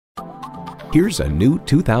Here's a new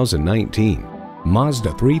 2019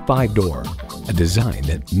 Mazda 3 5-door. A design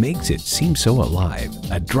that makes it seem so alive.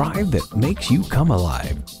 A drive that makes you come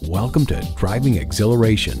alive. Welcome to driving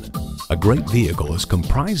exhilaration. A great vehicle is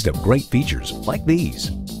comprised of great features like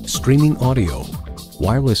these: streaming audio,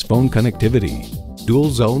 wireless phone connectivity, dual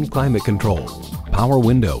zone climate control, power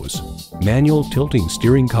windows, manual tilting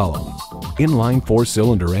steering column, inline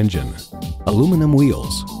 4-cylinder engine, aluminum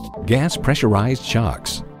wheels, gas pressurized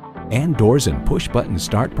shocks, and doors and push-button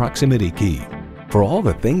start proximity key. For all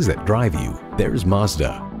the things that drive you, there's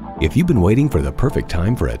Mazda. If you've been waiting for the perfect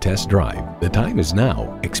time for a test drive, the time is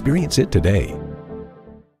now. Experience it today.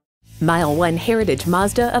 Mile 1 Heritage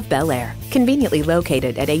Mazda of Bel-Air, conveniently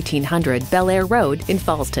located at 1800 Bel-Air Road in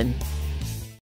Fallston.